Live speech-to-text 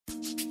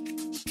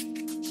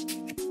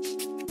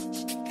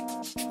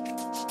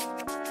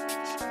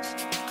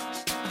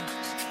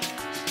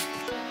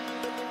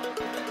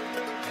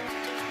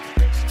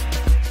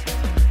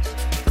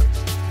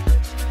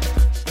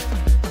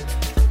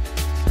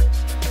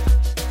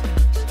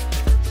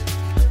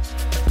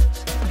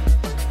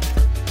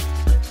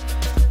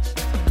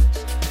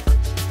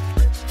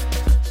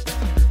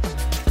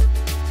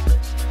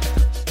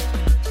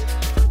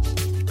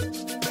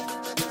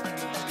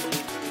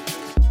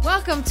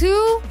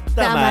to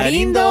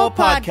Tamarindo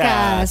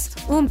Podcast.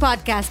 Un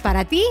podcast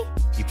para ti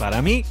Y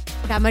para mí,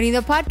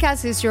 Tamarindo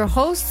Podcast is your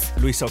hosts,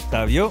 Luis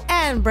Octavio.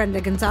 and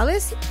Brenda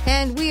Gonzalez.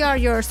 And we are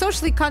your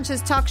socially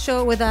conscious talk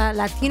show with a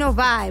Latino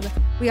vibe.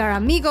 We are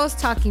amigos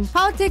talking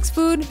politics,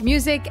 food,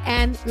 music,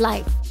 and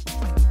life.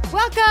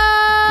 Welcome!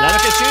 ¡Claro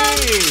que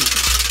sí!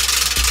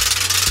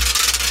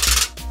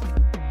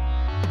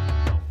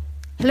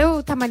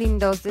 Hello,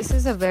 Tamarindos. This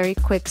is a very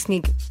quick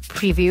sneak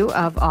preview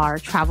of our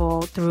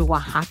Travel Through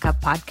Oaxaca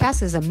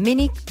podcast. It's a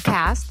mini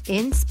cast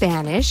in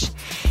Spanish.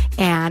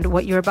 And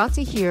what you're about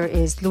to hear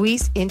is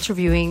Luis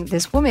interviewing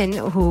this woman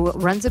who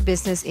runs a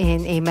business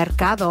in a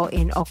mercado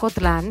in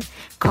Ocotlan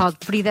called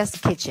Frida's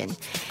Kitchen.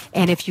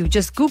 And if you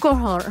just Google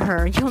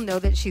her, you'll know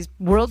that she's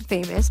world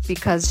famous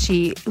because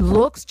she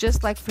looks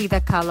just like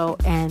Frida Kahlo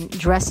and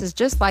dresses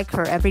just like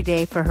her every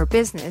day for her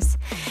business.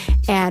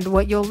 And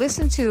what you'll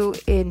listen to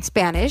in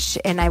Spanish,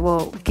 and I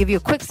will give you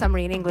a quick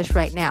summary in English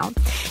right now,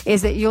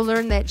 is that you'll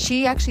learn that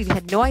she actually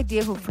had no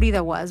idea who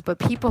Frida was, but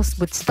people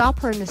would stop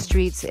her in the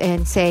streets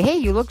and say, hey,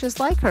 you look just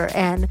like her,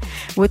 and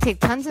would take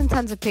tons and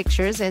tons of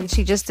pictures. And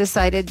she just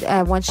decided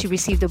once she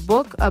received a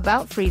book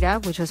about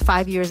Frida, which was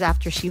 5 years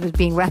after she was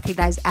being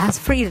recognized as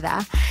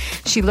Frida,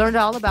 she learned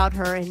all about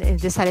her and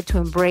decided to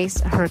embrace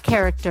her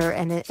character.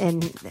 And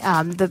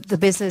the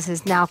business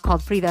is now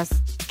called Frida's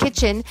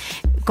Kitchen,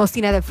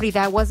 Cocina de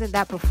Frida. It wasn't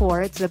that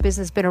before. It's a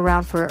business been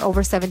around for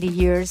over 70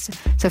 years.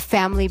 It's a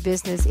family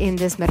business in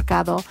this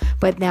mercado,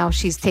 but now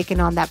she's taken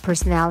on that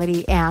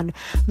personality. And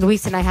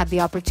Luis and I had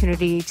the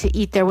opportunity to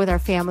eat there with our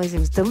families. It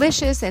was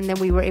delicious, and then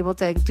we were able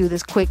to do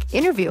this quick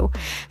interview.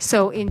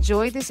 So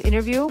enjoy this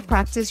interview,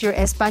 practice your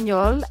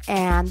español,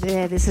 and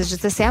this is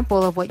just a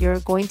sample of what you're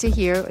going to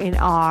hear in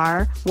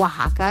our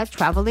Oaxaca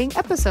traveling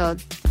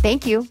episode.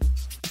 Thank you.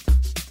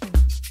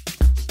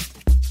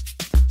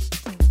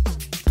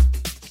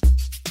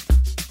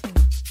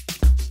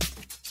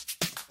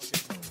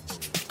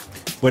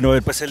 Bueno,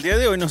 pues el día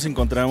de hoy nos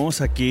encontramos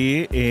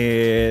aquí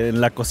en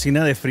la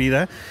cocina de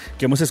Frida,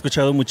 que hemos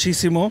escuchado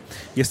muchísimo,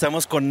 y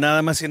estamos con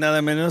nada más y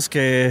nada menos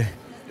que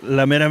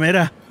la mera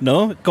mera,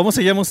 ¿no? ¿Cómo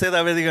se llama usted?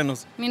 A ver,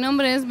 díganos. Mi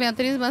nombre es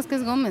Beatriz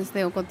Vázquez Gómez,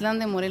 de Ocotlán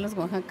de Morelos,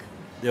 Oaxaca.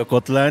 De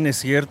Ocotlán, es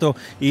cierto.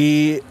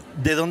 ¿Y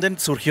de dónde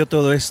surgió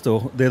todo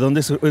esto? ¿De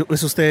dónde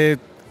es usted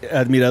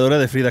admiradora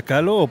de Frida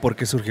Kahlo o por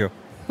qué surgió?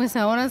 Pues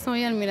ahora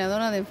soy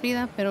admiradora de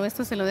Frida, pero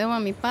esto se lo debo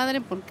a mi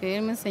padre porque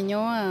él me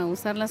enseñó a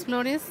usar las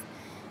flores.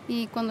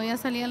 Y cuando ya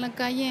salí a la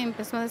calle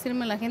empezó a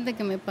decirme la gente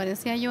que me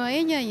parecía yo a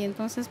ella, y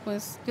entonces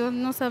pues yo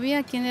no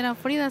sabía quién era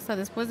Frida hasta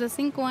después de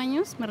 5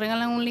 años. Me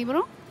regalan un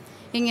libro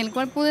en el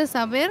cual pude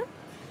saber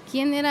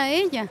quién era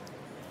ella.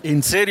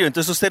 ¿En serio?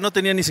 Entonces usted no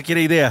tenía ni siquiera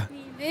idea.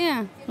 Ni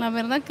idea. La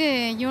verdad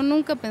que yo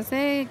nunca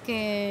pensé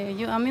que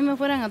a mí me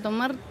fueran a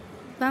tomar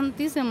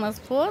tantísimas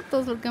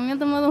fotos, porque me han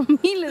tomado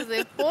miles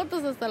de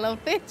fotos hasta la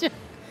fecha.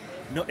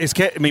 No, es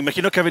que me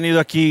imagino que ha venido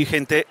aquí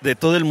gente de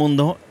todo el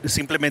mundo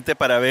simplemente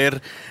para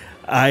ver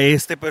a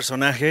este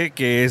personaje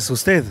que es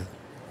usted.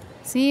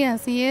 Sí,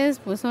 así es.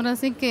 Pues ahora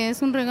sí que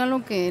es un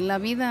regalo que la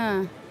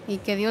vida y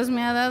que Dios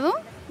me ha dado,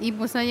 y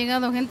pues ha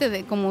llegado gente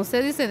de, como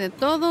usted dice, de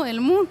todo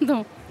el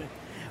mundo.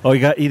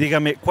 Oiga, y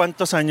dígame,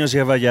 ¿cuántos años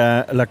lleva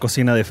ya la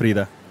cocina de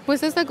Frida?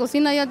 Pues esta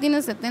cocina ya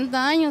tiene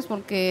 70 años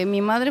porque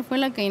mi madre fue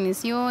la que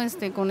inició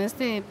con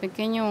este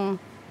pequeño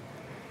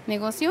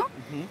negocio.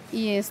 Uh-huh.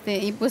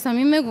 Y pues a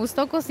mí me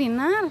gustó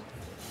cocinar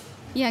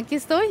y aquí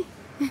estoy.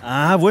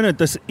 Ah, bueno,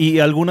 entonces, ¿y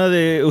alguna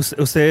de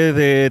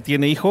usted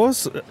tiene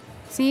hijos?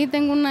 Sí,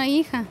 tengo una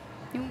hija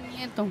y un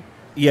nieto.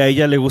 ¿Y a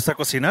ella le gusta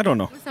cocinar o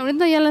no? Pues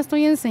ahorita ya la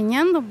estoy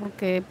enseñando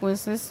porque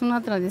pues es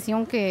una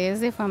tradición que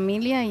es de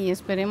familia y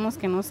esperemos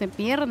que no se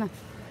pierda.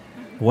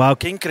 Wow,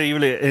 qué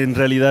increíble en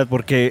realidad,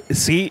 porque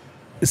sí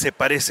se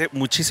parece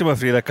muchísimo a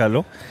Frida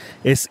Kahlo,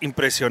 es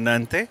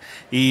impresionante,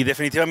 y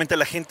definitivamente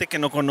la gente que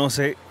no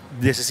conoce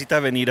necesita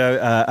venir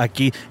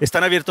aquí.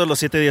 ¿Están abiertos los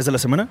 7 días de la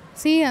semana?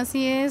 Sí,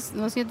 así es,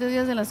 los 7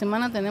 días de la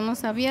semana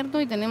tenemos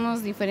abierto y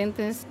tenemos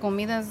diferentes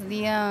comidas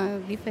día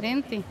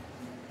diferente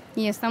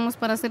y estamos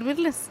para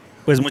servirles.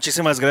 Pues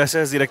muchísimas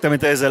gracias,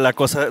 directamente desde la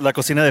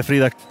cocina de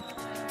Frida.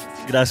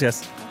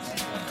 Gracias.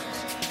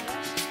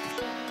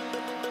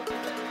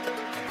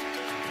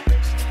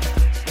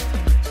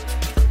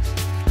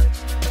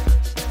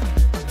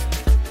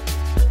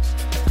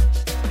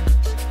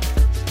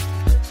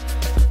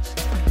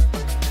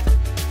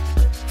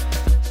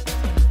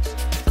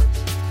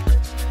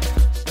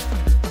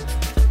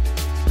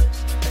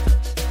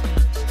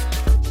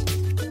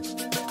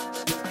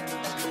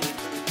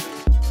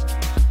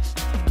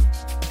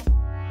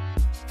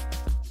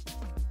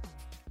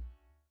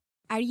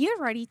 Are you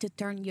ready to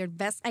turn your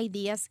best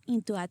ideas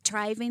into a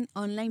thriving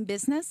online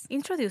business?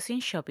 Introducing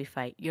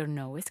Shopify, your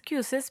no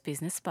excuses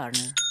business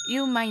partner.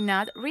 You might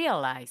not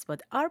realize,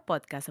 but our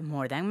podcast,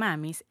 More Than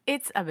Mommies,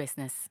 it's a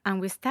business.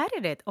 And we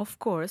started it, of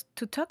course,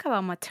 to talk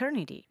about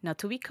maternity, not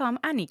to become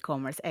an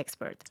e-commerce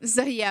expert.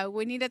 So yeah,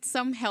 we needed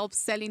some help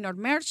selling our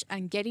merch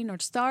and getting our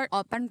store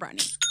up and running.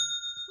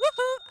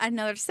 Woohoo!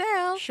 Another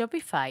sale.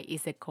 Shopify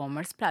is a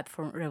commerce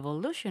platform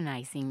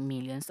revolutionizing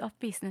millions of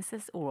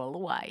businesses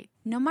worldwide.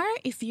 No matter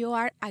if you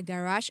are a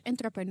garage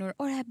entrepreneur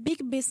or a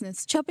big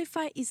business,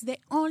 Shopify is the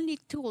only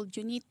tool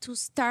you need to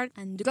start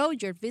and grow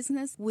your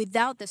business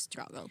without the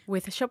struggle.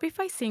 With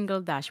Shopify's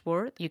single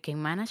dashboard, you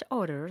can manage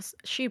orders,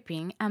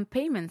 shipping, and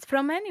payments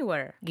from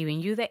anywhere,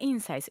 giving you the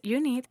insights you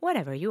need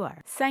wherever you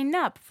are. Sign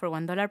up for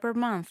 $1 per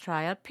month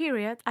trial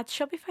period at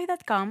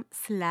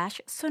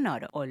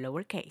shopify.com/sonoro, all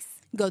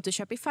lowercase. Go to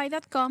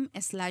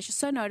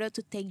shopify.com/sonoro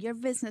to take your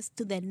business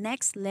to the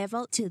next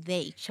level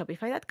today.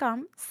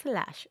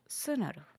 Shopify.com/sonoro.